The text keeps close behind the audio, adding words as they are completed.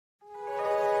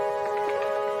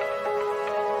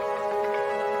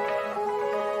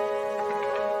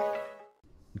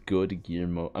good gear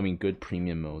mode. I mean, good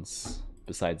premium modes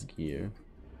besides gear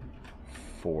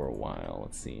for a while.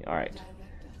 Let's see. All right,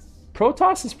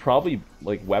 Protoss is probably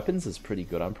like weapons is pretty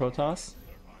good on Protoss.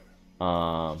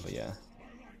 But yeah.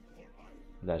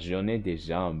 La journée des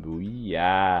jambes. Oui,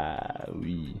 yeah,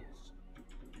 oui.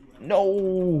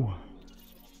 No.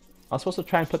 I was supposed to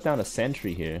try and put down a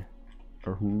sentry here.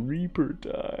 Or Reaper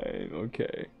time.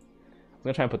 Okay. I'm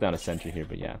gonna try and put down a sentry here,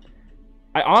 but yeah.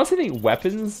 I honestly think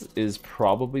weapons is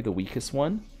probably the weakest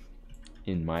one,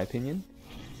 in my opinion.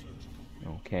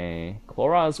 Okay.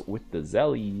 Chloraz with the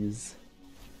Zellies.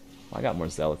 Well, I got more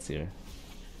Zealots here.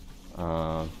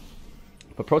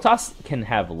 But Protoss can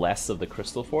have less of the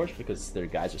CRYSTALFORGE because their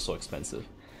guys are so expensive.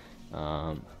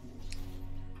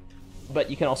 But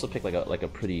you can also pick like a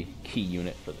pretty key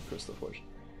unit for the CRYSTALFORGE.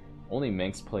 Only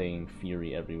Manx playing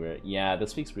Fury everywhere. Yeah,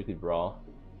 this week's weekly Brawl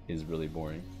is really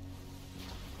boring.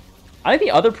 I think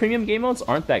the other premium game modes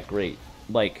aren't that great.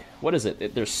 Like, what is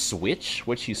it? There's Switch,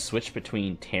 which you switch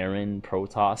between Terran,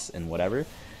 Protoss, and whatever.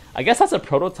 I guess that's a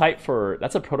prototype for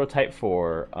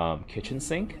Kitchen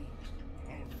Sink,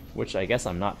 which I guess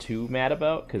I'm not too mad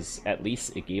about because at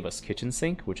least it gave us Kitchen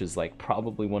Sink, which is like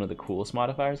probably one of the coolest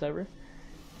modifiers ever.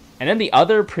 And then the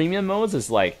other premium modes is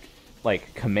like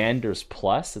Commanders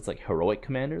Plus. It's like Heroic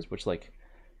Commanders, which like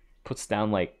puts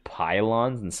down like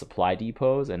pylons and supply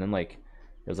depots, and then like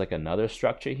there's like another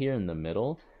structure here in the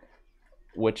middle,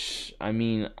 which I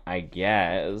mean, I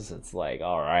guess it's like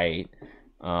all right.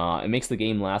 It makes the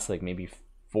game last like maybe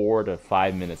 4 to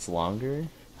 5 minutes longer.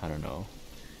 I don't know.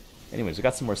 Anyways, we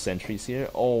got some more sentries here.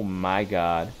 Oh my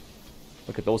god,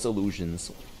 look at those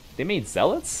illusions. They made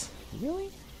zealots? Really?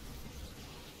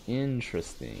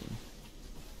 Interesting.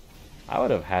 I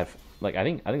would have had like I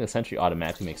think the sentry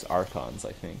automatically makes archons.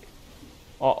 I think.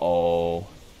 Uh-oh.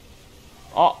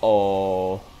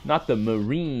 Uh-oh. Not the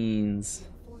Marines.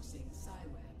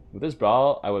 With this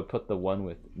Brawl, I would put the one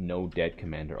with no dead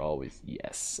commander always.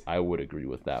 Yes, I would agree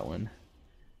with that one.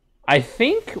 I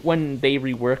think when Tia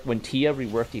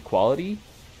reworked Equality,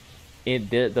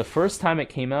 the first time it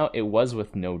came out, it was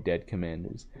with no dead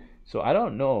commanders. So I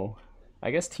don't know.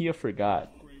 I guess Tia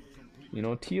forgot. You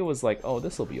know, Tia was like, oh,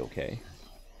 this will be okay.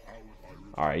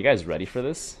 Alright, you guys ready for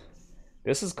this?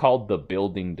 This is called the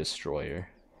Building Destroyer.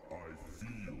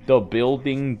 The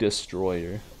Building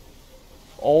Destroyer.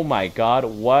 Oh my god,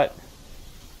 what?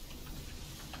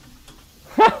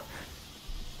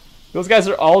 Those guys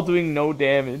are all doing no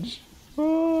damage.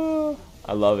 Oh,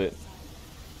 I love it.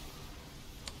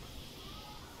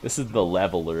 This is the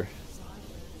leveler.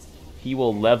 He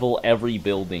will level every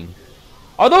building.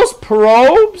 Are those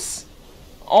probes?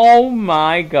 Oh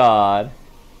my god.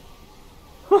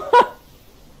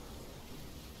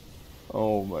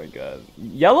 Oh my god.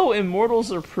 Yellow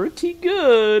Immortals are pretty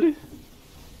good.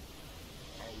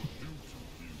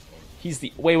 He's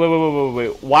the... Wait.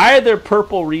 Why are there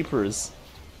purple Reapers?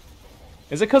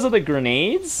 Is it because of the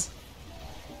grenades?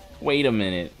 Wait a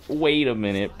minute.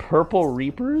 Purple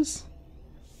Reapers?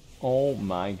 Oh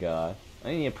my god.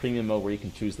 I need a premium mode where you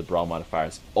can choose the Brawl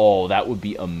modifiers. Oh, that would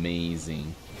be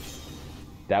amazing.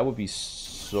 That would be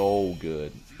so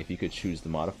good if you could choose the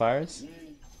modifiers.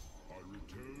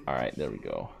 Alright, there we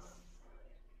go.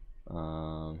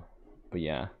 But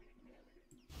yeah.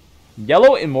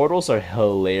 Yellow Immortals are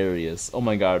hilarious. Oh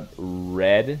my god,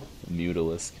 red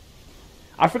Mutalisk.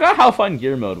 I forgot how fun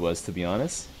gear mode was, to be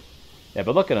honest. Yeah,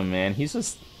 but look at him, man. He's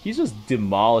just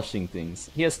demolishing things.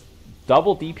 He has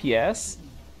double DPS,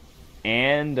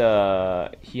 and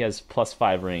he has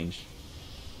 +5 range.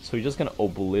 So he's just gonna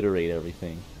obliterate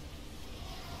everything.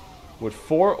 Would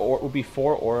 4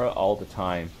 aura all the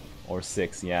time, or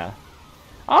 6? Yeah.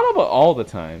 I don't know about all the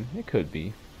time. It could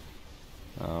be.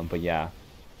 But yeah.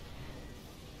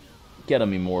 Get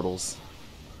them, Immortals.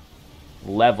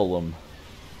 Level them.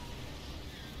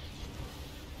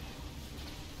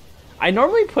 I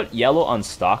normally put yellow on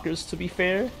Stalkers, to be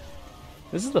fair.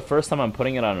 This is the first time I'm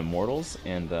putting it on Immortals,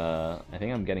 and I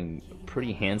think I'm getting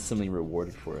pretty handsomely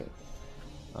rewarded for it.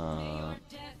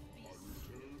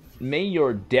 May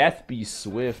your death be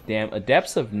swift. Damn,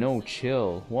 Adepts have no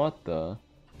chill. What the?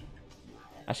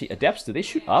 Actually, Adepts, do they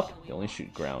shoot up? They only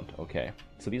shoot ground. Okay.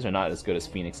 So these are not as good as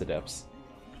Phoenix Adepts.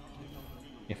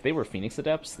 If they were Phoenix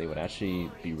Adepts, they would actually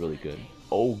be really good.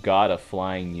 Oh god, a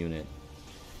flying unit.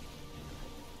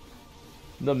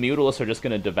 The Mutalisks are just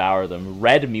gonna devour them.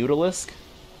 Red Mutalisk?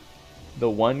 The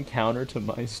one counter to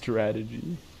my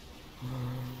strategy.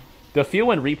 The feel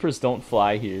when Reapers don't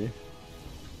fly here.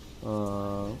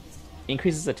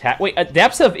 Increases attack. Wait,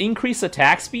 Adepts have increased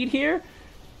attack speed here?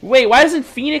 Wait, why doesn't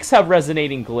Phoenix have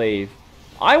Resonating Glaive?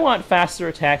 I want faster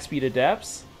attack speed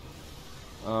Adepts.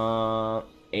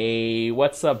 Hey,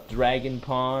 what's up, Dragon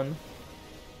Pawn?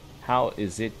 How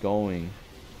is it going?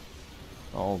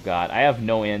 Oh god, I have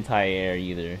no anti-air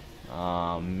either.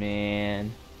 Oh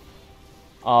man.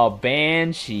 Oh,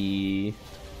 Banshee.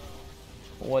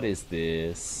 What is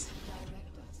this?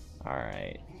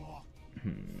 Alright.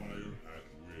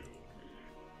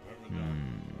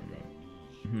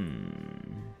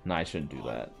 No, I shouldn't do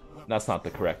that. That's not the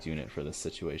correct unit for this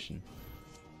situation.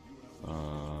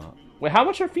 Wait, how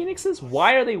much are Phoenixes?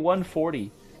 Why are they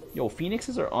 140? Yo,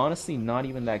 Phoenixes are honestly not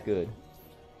even that good.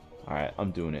 Alright,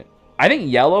 I'm doing it. I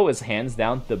think yellow is hands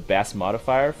down the best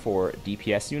modifier for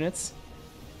DPS units.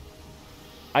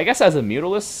 I guess as a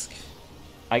Mutalisk,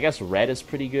 I guess red is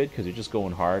pretty good because you're just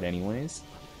going hard anyways.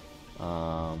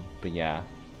 But yeah.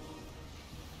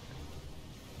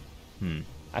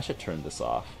 I should turn this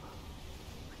off.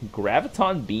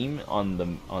 Graviton Beam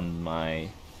on my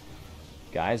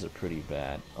guys are pretty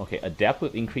bad. Okay, Adept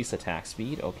with increased attack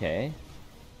speed. Okay.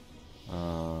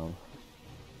 Oh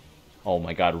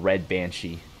my god, Red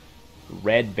Banshee.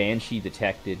 Red Banshee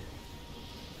detected.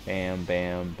 Bam,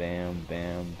 bam, bam,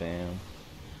 bam, bam.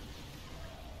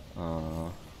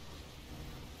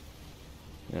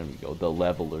 There we go, the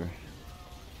leveler.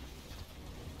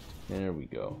 There we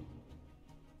go.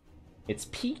 It's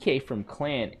PK from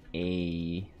Clan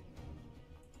A.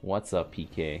 What's up,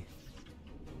 PK?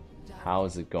 How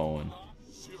is it going?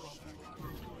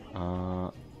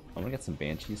 I'm gonna get some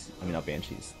Banshees. I mean, not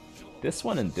Banshees. This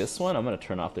one and this one, I'm gonna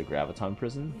turn off their Graviton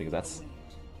Prison because that's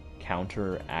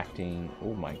counteracting.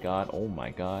 Oh my god, oh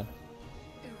my god.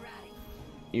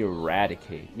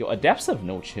 Eradicate. Yo, Adepts have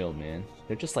no chill, man.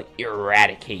 They're just like,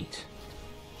 eradicate.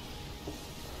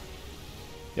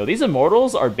 Yo, these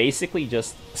Immortals are basically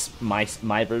just my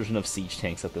version of siege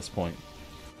tanks at this point.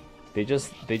 They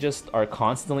just are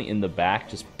constantly in the back,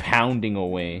 just pounding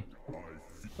away.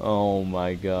 Oh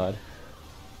my god.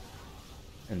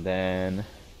 And then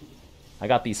I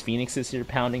got these Phoenixes here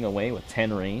pounding away with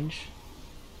 10 range.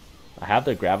 I have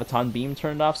their Graviton Beam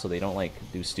turned off so they don't like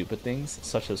do stupid things,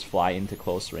 such as fly into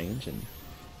close range and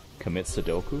commit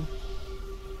Sudoku.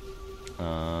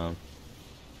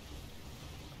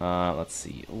 Let's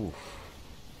see. Oof.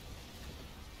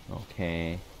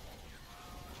 Okay.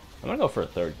 I'm gonna go for a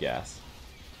third gas.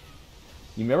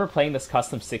 You remember playing this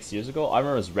custom 6 years ago? I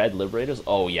remember it was Red Liberators.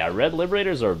 Oh yeah, Red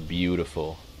Liberators are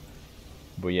beautiful.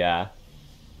 But yeah.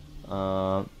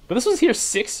 But this was here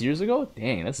 6 years ago?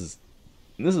 Dang, this is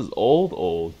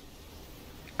old.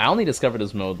 I only discovered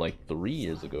this mode like 3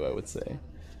 years ago, I would say.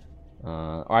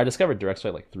 Or I discovered Direct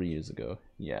Strike like 3 years ago.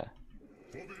 Yeah.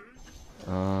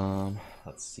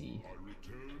 Let's see.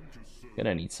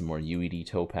 Gonna need some more UED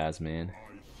Topaz, man.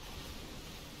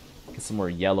 Get some more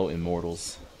yellow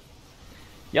Immortals.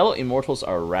 Yellow Immortals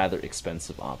are a rather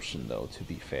expensive option, though, to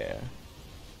be fair.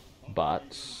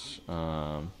 But,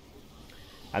 I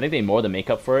think they more than make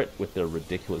up for it with their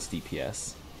ridiculous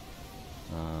DPS.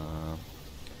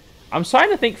 I'm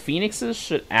starting to think Phoenixes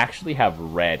should actually have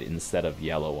red instead of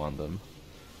yellow on them.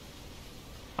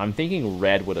 I'm thinking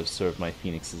red would have served my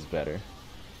Phoenixes better.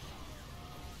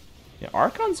 Yeah,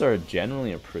 Archons are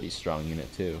generally a pretty strong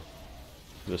unit too.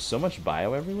 There's so much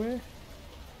bio everywhere.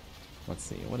 Let's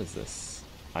see, what is this?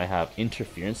 I have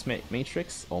Interference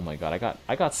Matrix. Oh my god,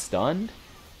 I got stunned?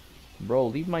 Bro,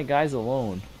 leave my guys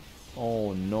alone.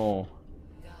 Oh no.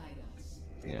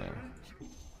 Yeah.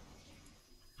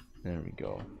 There we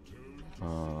go.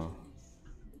 I'm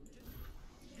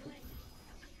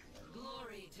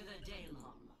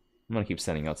gonna keep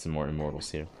sending out some more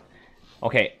Immortals here.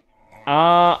 Okay.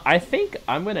 I think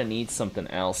I'm gonna need something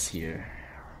else here.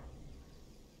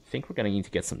 I think we're gonna need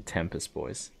to get some Tempest,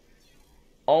 boys.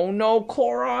 Oh no,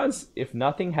 Chlorons! If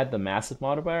nothing had the massive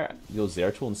modifier, go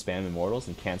Zeratul and spam Immortals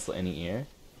and cancel any air.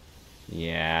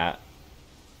 Yeah.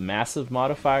 Massive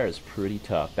modifier is pretty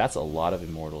tough. That's a lot of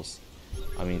Immortals.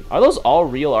 I mean, are those all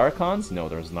real Archons? No,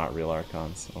 there's not real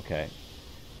Archons. Okay.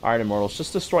 Alright, Immortals,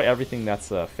 just destroy everything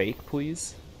that's fake,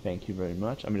 please. Thank you very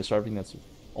much. I'm gonna destroy everything that's...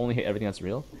 Only hit everything that's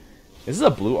real. Is this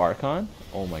a blue Archon?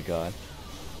 Oh my god.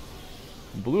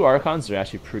 Blue Archons are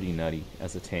actually pretty nutty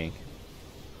as a tank.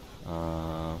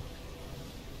 Oh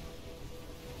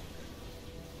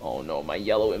no, my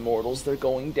yellow Immortals, they're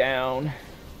going down.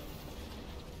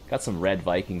 Got some red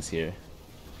Vikings here.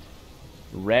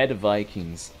 Red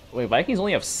Vikings. Wait, Vikings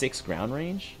only have 6 ground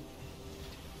range?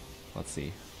 Let's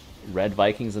see. Red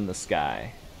Vikings in the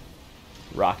sky.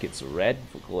 Rockets red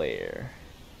glare.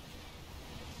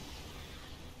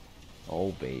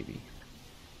 Oh baby.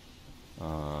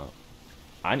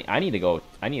 I need to go.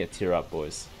 I need to tier up,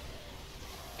 boys.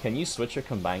 Can you switch or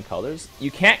combine colors? You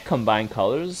can't combine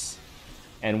colors.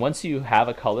 And once you have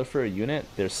a color for a unit,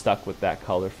 they're stuck with that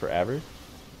color forever.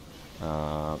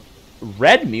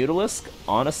 Red Mutalisk,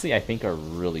 honestly, I think are a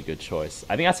really good choice.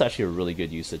 I think that's actually a really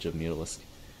good usage of Mutalisk.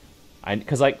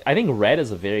 Because I think red is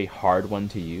a very hard one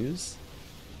to use.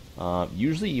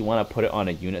 Usually you want to put it on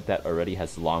a unit that already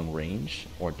has long range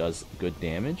or does good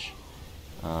damage.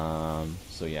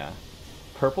 So yeah.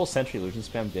 Purple Sentry Illusion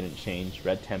Spam didn't change.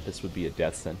 Red Tempest would be a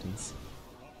death sentence.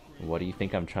 What do you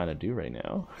think I'm trying to do right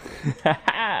now?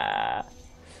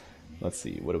 Let's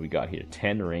see, what do we got here?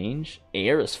 10 range.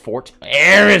 Air is 14.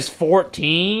 Air is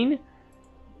 14?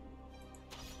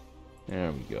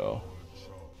 There we go.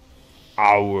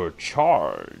 Our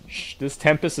charge. This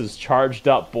Tempest is charged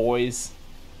up, boys.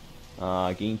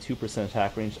 Gain 2%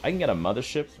 attack range. I can get a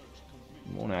mothership.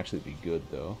 It won't actually be good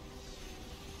though.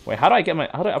 Wait, how do I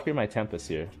upgrade my Tempest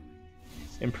here?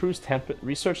 Improves Tempest.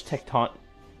 Research Tecton.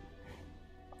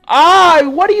 Ah,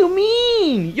 what do you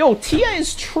mean? Yo, Tia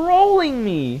is trolling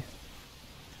me.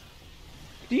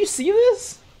 Do you see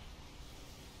this?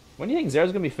 When do you think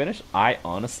Zera's gonna be finished? I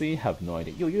honestly have no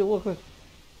idea. Yo, you look like...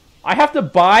 I have to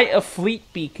buy a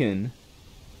fleet beacon.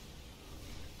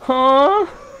 Huh?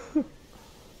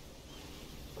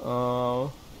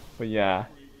 Oh, but yeah.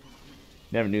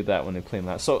 Never knew that when they played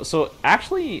that. So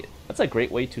actually, that's a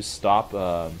great way to stop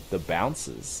the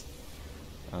bounces.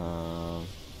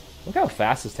 Look how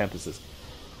fast this Tempest is.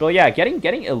 But yeah,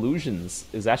 getting illusions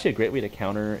is actually a great way to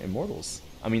counter Immortals.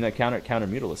 I mean, counter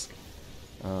Mutalisk.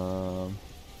 Oh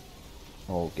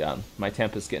god, my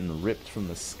Tempest getting ripped from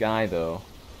the sky though.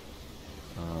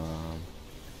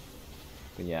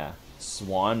 But yeah,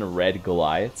 Swan Red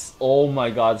Goliaths. Oh my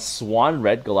god, Swan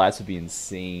Red Goliaths would be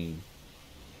insane.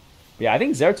 But yeah, I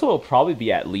think Zeratul will probably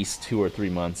be at least 2 or 3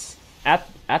 months. At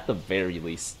the very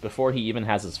least, before he even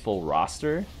has his full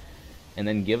roster. And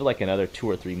then give like another 2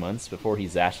 or 3 months before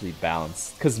he's actually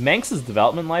balanced. Because Manx's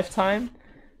development lifetime,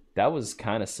 that was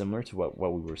kind of similar to what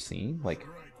we were seeing. Like,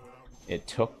 it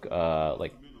took,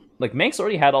 like Manx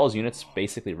already had all his units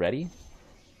basically ready.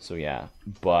 So yeah,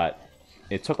 but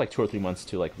it took like 2 or 3 months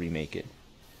to like remake it.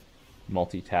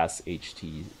 Multitask,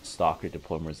 HT, Stalker,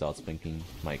 Deployment Results, Blinking,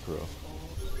 Micro.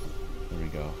 There we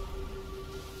go.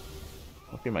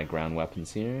 Look at my ground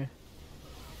weapons here.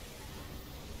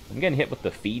 I'm getting hit with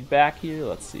the feedback here.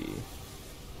 Let's see.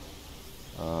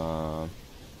 Oh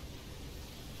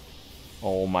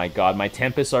my god, my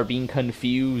Tempests are being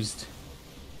confused.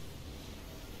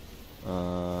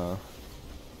 There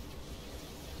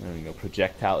we go.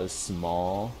 Projectile is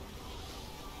small.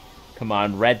 Come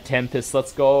on, Red Tempest,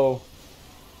 let's go.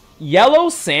 Yellow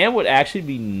Sam would actually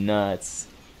be nuts.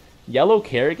 Yellow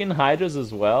Kerrigan Hydras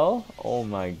as well? Oh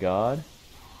my god.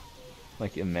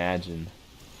 Like, imagine.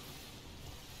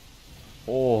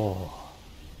 Oh.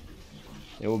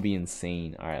 It will be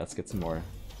insane. Alright, let's get some more.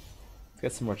 Let's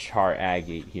get some more Char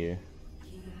Agate here.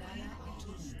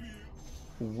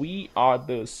 We are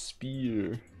the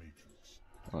spear.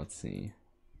 Let's see.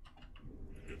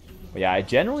 But yeah, I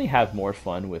generally have more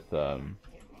fun with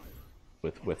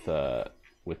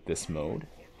this mode,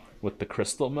 with the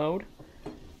crystal mode.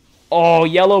 Oh,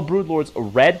 yellow broodlords,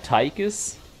 red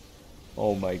Tychus.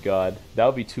 Oh my god, that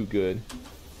would be too good.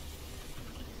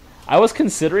 I was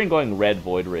considering going red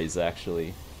Void Rays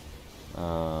actually,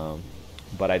 but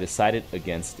I decided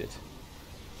against it.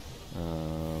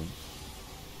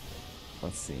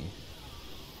 Let's see.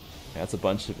 That's a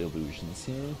bunch of illusions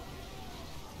here.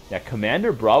 Yeah,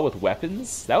 Commander Brawl with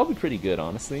weapons? That would be pretty good,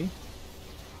 honestly.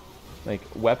 Like,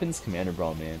 weapons Commander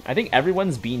Brawl, man. I think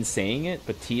everyone's been saying it,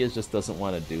 but Tia just doesn't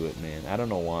want to do it, man. I don't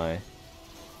know why.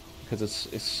 Because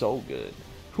it's so good.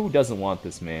 Who doesn't want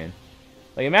this, man?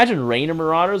 Like, imagine Rainer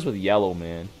Marauders with yellow,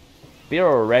 man. They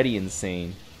are already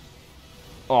insane.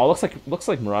 Oh, looks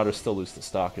like Marauders still lose to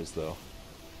Stalkers, though.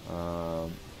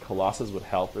 Colossus would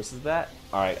help versus that.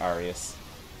 Alright, Arius.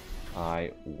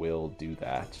 I will do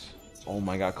that. Oh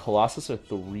my god, Colossus are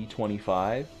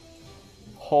 325?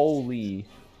 Holy.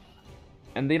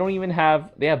 And they don't even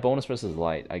have... They have bonus versus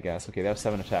light, I guess. Okay, they have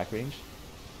 7 attack range.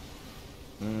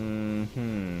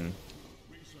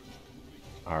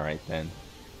 Alright then.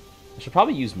 I should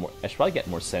probably use more... I should probably get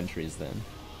more sentries then.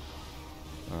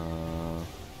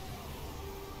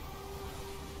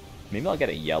 Maybe I'll get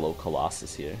a yellow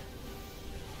Colossus here.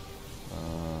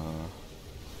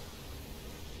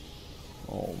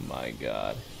 Oh my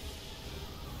god.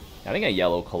 I think a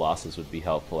yellow Colossus would be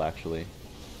helpful, actually.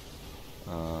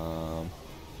 Yeah,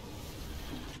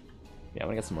 I'm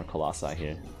gonna get some more Colossi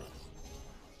here.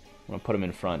 I'm gonna put them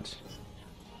in front.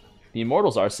 The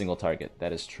Immortals are single target,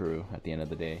 that is true, at the end of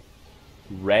the day.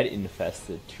 Red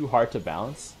Infested, too hard to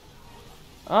balance.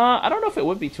 I don't know if it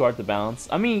would be too hard to balance.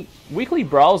 I mean, weekly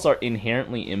brawls are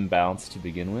inherently imbalanced to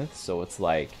begin with, so it's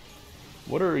like,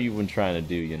 what are you even trying to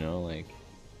do, you know? Like,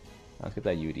 let's get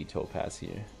that UD Topaz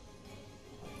here.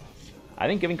 I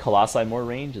think giving Colossi more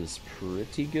range is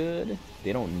pretty good.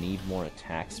 They don't need more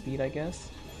attack speed, I guess.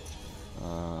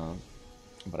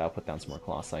 But I'll put down some more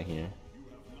Colossi here.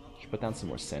 Should put down some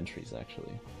more sentries,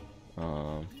 actually.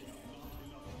 Yeah,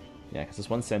 because this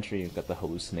one sentry, you've got the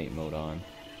hallucinate mode on.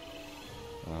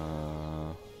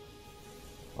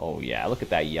 Oh yeah, look at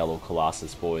that yellow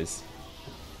Colossus, boys.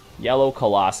 Yellow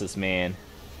Colossus, man.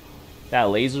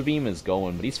 That laser beam is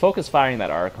going, but he's focus firing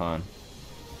that Archon.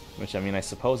 Which, I mean, I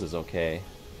suppose is okay.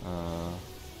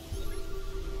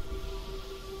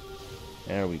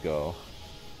 There we go.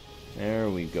 There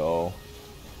we go.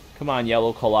 Come on,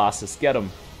 Yellow Colossus, get him.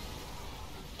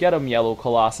 Get him, Yellow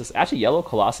Colossus. Actually, Yellow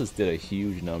Colossus did a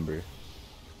huge number.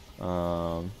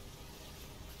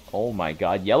 Oh my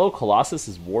god, Yellow Colossus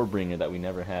is Warbringer that we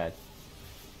never had.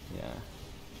 Yeah.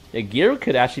 Yeah, gear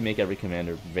could actually make every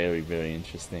commander very, very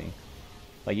interesting.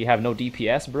 Like, you have no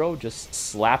DPS, bro, just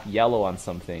slap yellow on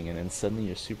something, and then suddenly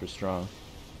you're super strong.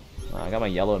 I got my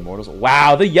yellow Immortals.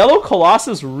 Wow, the Yellow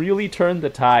Colossus really turned the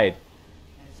tide.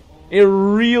 It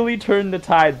really turned the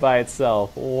tide by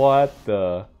itself. What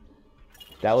the...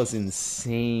 That was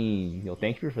insane. Yo,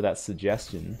 thank you for that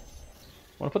suggestion.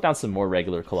 I want to put down some more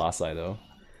regular Colossi, though.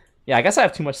 Yeah, I guess I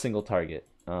have too much single target.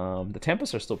 The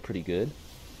Tempests are still pretty good.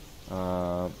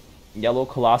 Yellow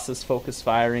Colossus focus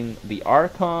firing the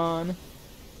Archon.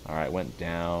 Alright, went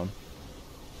down.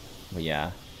 But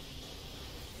yeah.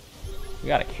 We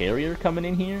got a carrier coming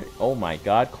in here. Oh my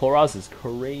god, Kloraz is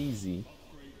crazy.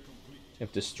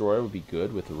 If Destroyer would be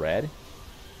good with red.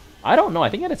 I don't know,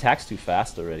 I think it attacks too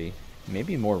fast already.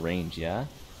 Maybe more range, yeah?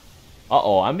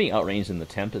 Uh-oh, I'm being outranged in the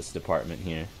Tempest department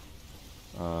here.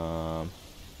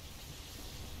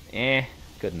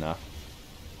 Good enough.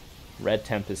 Red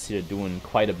Tempest here doing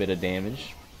quite a bit of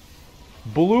damage.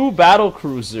 Blue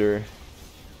Battlecruiser.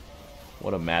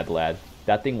 What a mad lad.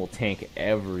 That thing will tank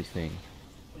everything.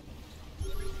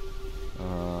 There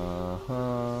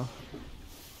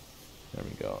we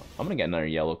go. I'm gonna get another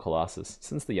Yellow Colossus.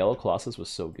 Since the Yellow Colossus was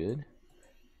so good,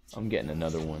 I'm getting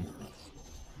another one.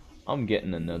 I'm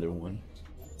getting another one.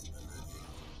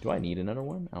 Do I need another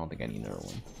one? I don't think I need another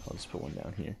one. I'll just put one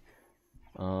down here.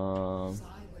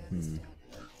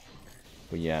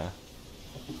 But yeah.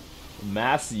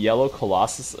 Mass Yellow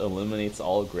Colossus eliminates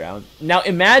all ground. Now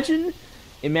imagine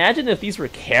if these were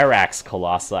Carax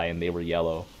Colossi and they were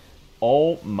yellow.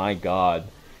 Oh my god.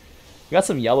 We got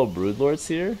some yellow Broodlords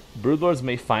here. Broodlords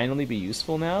may finally be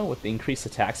useful now with increased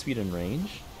attack speed and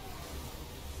range.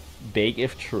 Big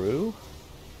if true.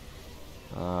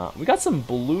 We got some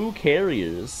blue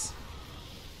carriers.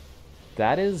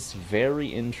 That is very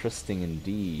interesting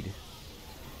indeed.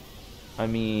 I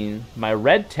mean, my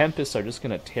red Tempests are just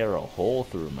gonna tear a hole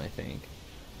through them, I think.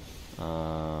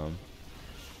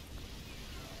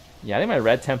 Yeah, I think my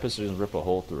red Tempests are gonna rip a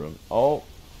hole through them. Oh,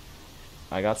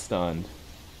 I got stunned.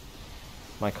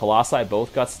 My Colossi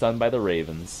both got stunned by the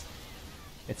Ravens.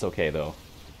 It's okay though.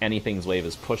 Anything's wave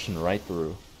is pushing right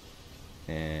through.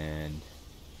 And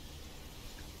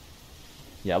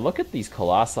yeah, look at these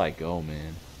Colossi go,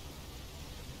 man.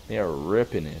 They are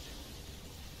ripping it.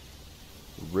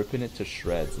 Ripping it to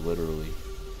shreds, literally.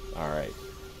 Alright.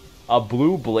 A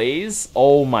Blue Blaze?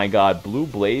 Oh my god, Blue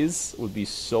Blaze would be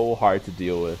so hard to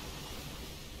deal with.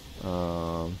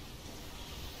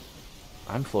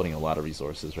 I'm floating a lot of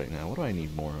resources right now. What do I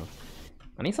need more of?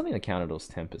 I need something to counter those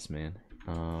Tempests, man.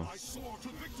 Let's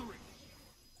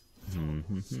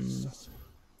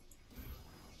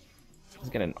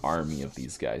get an army of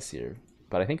these guys here.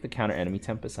 But I think the counter enemy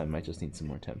Tempests, I might just need some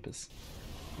more Tempests.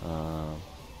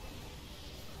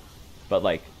 But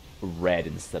like red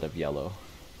instead of yellow.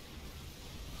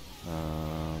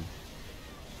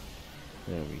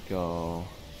 There we go.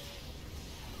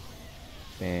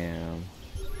 Bam.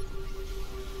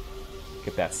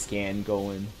 Get that scan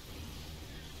going.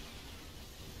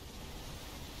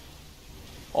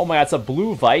 Oh my god, it's a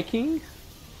blue Viking?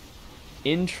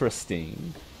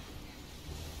 Interesting.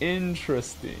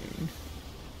 Interesting.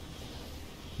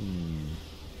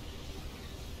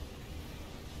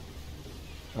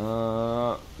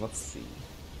 Let's see.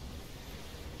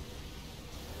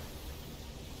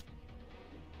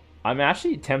 I'm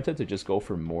actually tempted to just go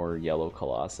for more yellow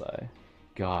Colossi.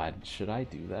 God, should I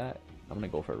do that? I'm gonna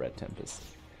go for a red Tempest.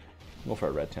 Go for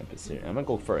a red Tempest here. I'm gonna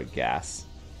go for a gas.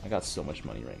 I got so much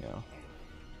money right now.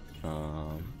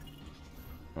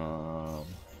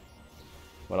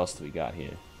 What else do we got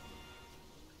here?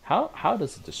 How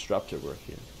does the Disruptor work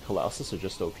here? Colossus are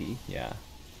just OP? Yeah.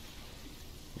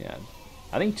 Yeah,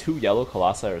 I think 2 yellow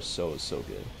Colossi are so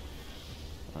good.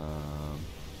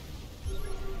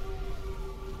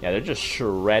 Yeah, they're just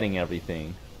shredding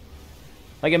everything.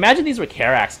 Like, imagine these were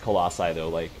Karax Colossi, though,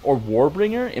 like, or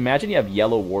Warbringer. Imagine you have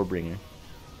yellow Warbringer.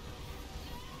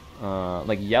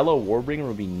 Like, yellow Warbringer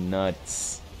would be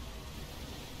nuts.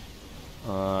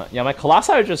 Yeah, my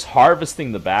Colossi are just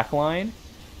harvesting the backline.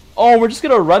 Oh, we're just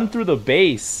gonna run through the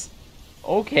base.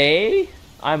 Okay,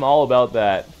 I'm all about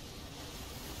that.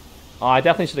 Oh, I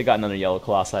definitely should have gotten another yellow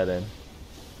Colossi then.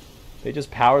 They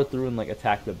just power through and, like,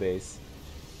 attack the base.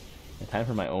 Time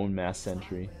for my own mass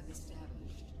sentry.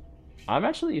 I'm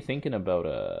actually thinking about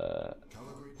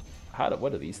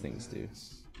what do these things do?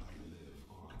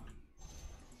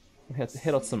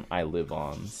 Hit out some I live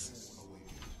ons.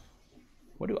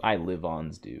 What do I live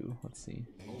ons do? Let's see.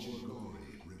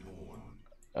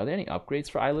 Are there any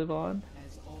upgrades for I live on?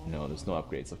 No, there's no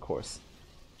upgrades, of course.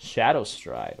 Shadow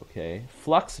Stride, okay.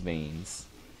 Flux Veins.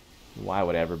 Why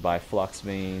would I ever buy Flux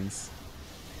Veins?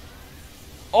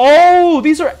 Oh,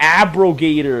 these are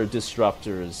Abrogator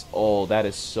Disruptors. Oh, that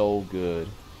is so good.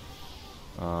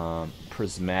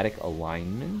 Prismatic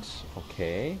Alignment.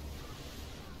 Okay.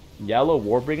 Yellow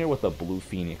Warbringer with a blue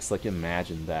Phoenix. Like,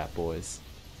 imagine that, boys.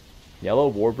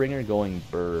 Yellow Warbringer going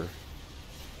burr.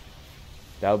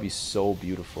 That would be so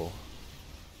beautiful.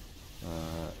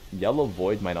 Yellow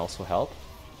Void might also help.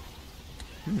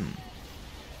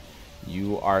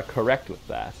 You are correct with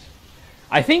that.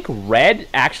 I think red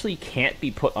actually can't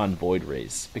be put on Void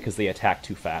Rays because they attack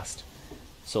too fast.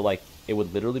 So, like, it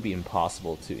would literally be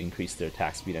impossible to increase their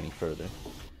attack speed any further.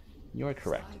 You are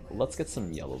correct. Let's get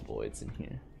some yellow Voids in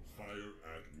here.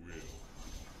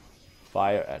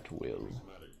 Fire at will.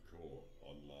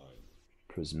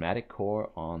 Prismatic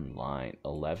Core online.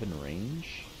 11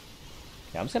 range.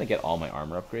 Yeah, I'm just gonna get all my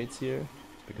armor upgrades here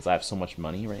because I have so much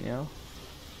money right now.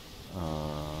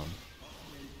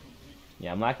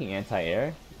 Yeah, I'm lacking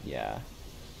anti-air. Yeah.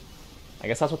 I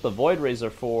guess that's what the Void Rays are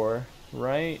for,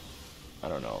 right? I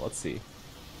don't know. Let's see.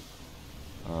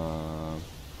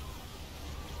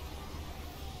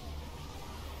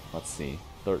 Let's see.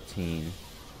 13.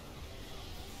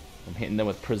 I'm hitting them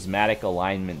with Prismatic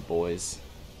Alignment, boys.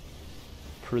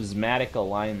 Prismatic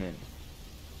Alignment.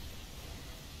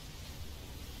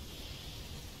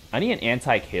 I need an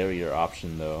anti-carrier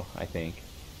option, though, I think.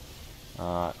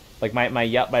 Like,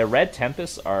 my red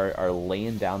Tempests are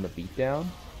laying down the beatdown.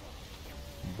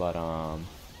 But,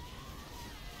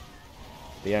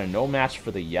 they are no match for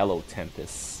the yellow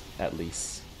Tempests, at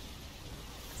least.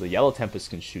 The yellow Tempests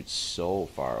can shoot so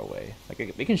far away.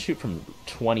 Like, they can shoot from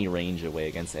 20 range away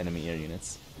against enemy air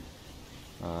units.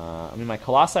 I mean, my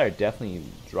Colossi are definitely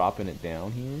dropping it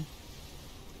down here.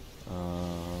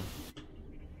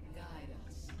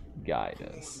 Guide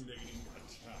us.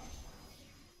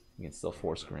 You can still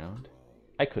force ground.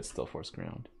 I could still force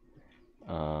ground.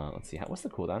 Let's see. What's the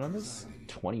cooldown on this?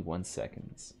 21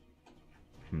 seconds.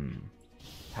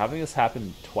 Having this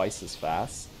happen twice as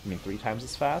fast, I mean 3 times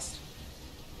as fast,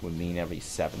 would mean every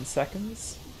 7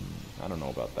 seconds? I don't know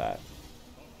about that.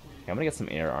 Okay, I'm gonna get some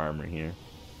air armor here.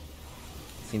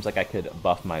 Seems like I could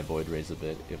buff my Void Rays a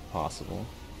bit, if possible.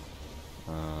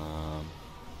 There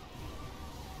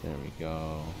we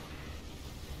go.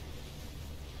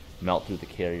 Melt through the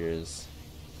carriers.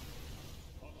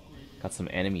 Got some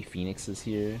enemy Phoenixes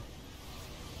here.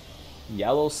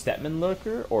 Yellow Stepman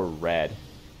Lurker or red?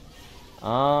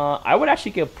 I would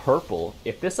actually give purple.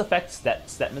 If this affects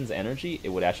Stepman's energy, it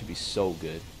would actually be so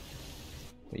good.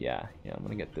 But yeah, I'm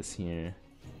gonna get this here.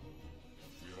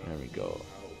 There we go.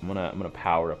 I'm gonna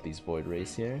power up these Void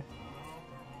Rays here.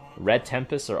 Red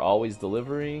Tempests are always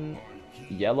delivering.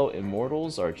 Yellow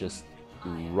Immortals are just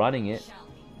running it.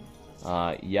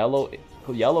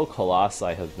 Yellow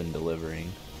Colossi have been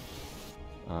delivering.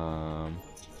 I'm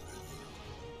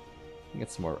gonna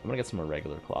get some more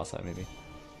regular Colossi maybe.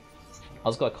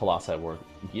 I'll just go like Colossi War.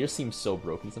 Gear seems so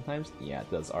broken sometimes. Yeah,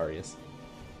 it does, Arius.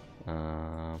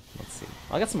 Let's see.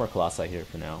 I'll get some more Colossi here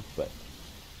for now, but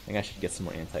I think I should get some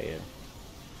more anti-air.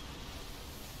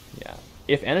 Yeah.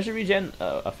 If energy regen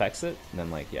affects it, then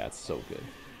like, yeah, it's so good.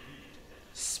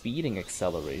 Speeding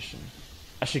acceleration.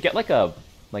 I should get like a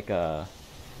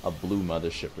blue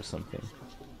mothership or something.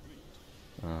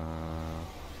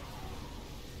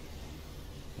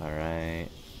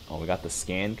 Alright. Oh, we got the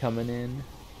scan coming in.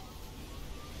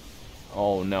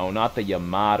 Oh no, not the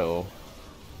Yamato.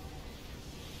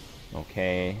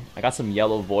 Okay. I got some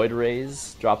yellow Void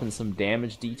Rays. Dropping some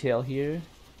damage detail here.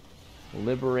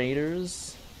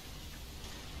 Liberators.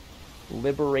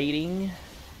 Liberating.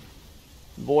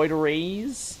 Void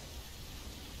Rays.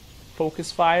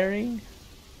 Focus firing.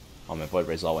 Oh, my Void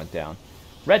Rays all went down.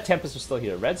 Red Tempest are still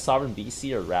here. Red Sovereign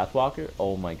BC or Wrathwalker?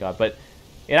 Oh my god, but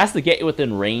it has to get you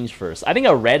within range first. I think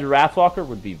a red Wrathwalker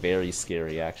would be very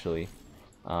scary, actually.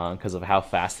 Because of how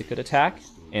fast it could attack.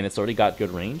 And it's already got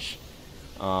good range.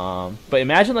 But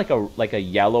imagine like a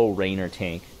yellow Rainer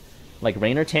tank. Like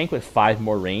Rainer tank with 5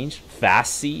 more range,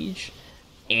 fast siege,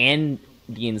 and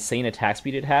the insane attack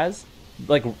speed it has.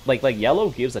 Like yellow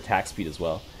gives attack speed as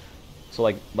well. So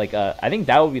I think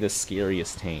that would be the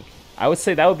scariest tank. I would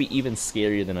say that would be even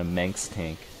scarier than a Manx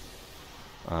tank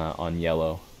on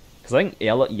yellow. Because I think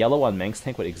yellow on Manx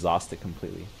tank would exhaust it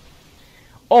completely.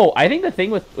 Oh, I think the thing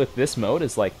with this mode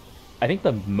is like, I think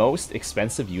the most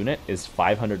expensive unit is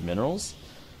 500 minerals.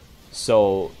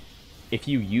 So if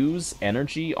you use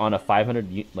energy on a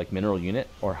 500 mineral unit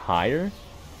or higher,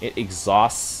 it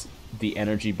exhausts the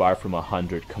energy bar from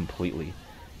 100 completely.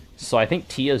 So I think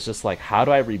Tia is just like, how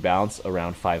do I rebalance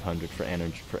around 500 for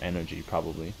energy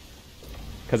probably.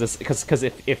 Because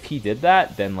if he did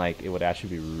that, then like it would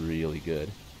actually be really good,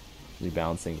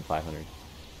 rebalancing 500.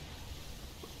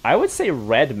 I would say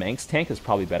red Manx tank is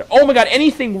probably better. Oh my god,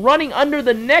 anything running under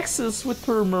the Nexus with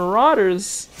her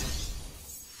Marauders.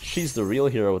 She's the real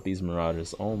hero with these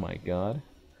Marauders. Oh my god.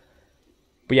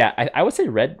 But yeah, I would say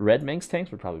red Manx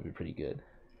tanks would probably be pretty good.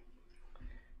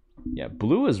 Yeah,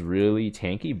 blue is really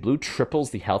tanky. Blue triples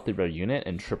the health of your unit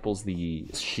and triples the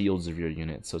shields of your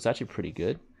unit. So it's actually pretty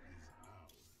good.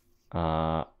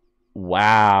 Wow.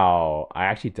 I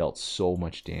actually dealt so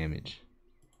much damage.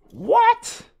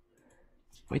 What?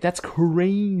 Wait, that's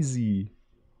crazy.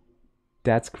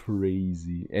 That's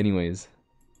crazy. Anyways.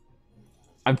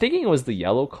 I'm thinking it was the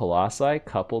yellow Colossi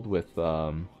coupled with...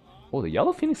 Oh, the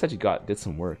yellow Phoenix actually did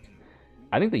some work.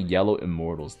 I think the yellow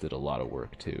Immortals did a lot of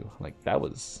work too. Like, that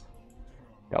was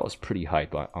pretty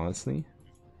hype, honestly.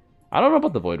 I don't know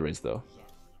about the Void Rays, though.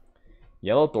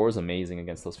 Yellow Thor is amazing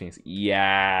against those Phoenix.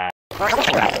 Yeah!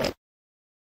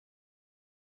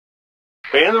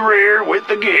 In the rear with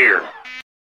the gear.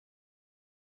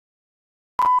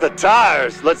 The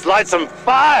tires. Let's light some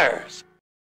fires.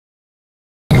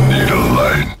 Need a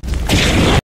light.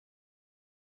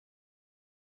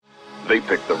 They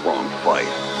picked the wrong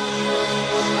fight.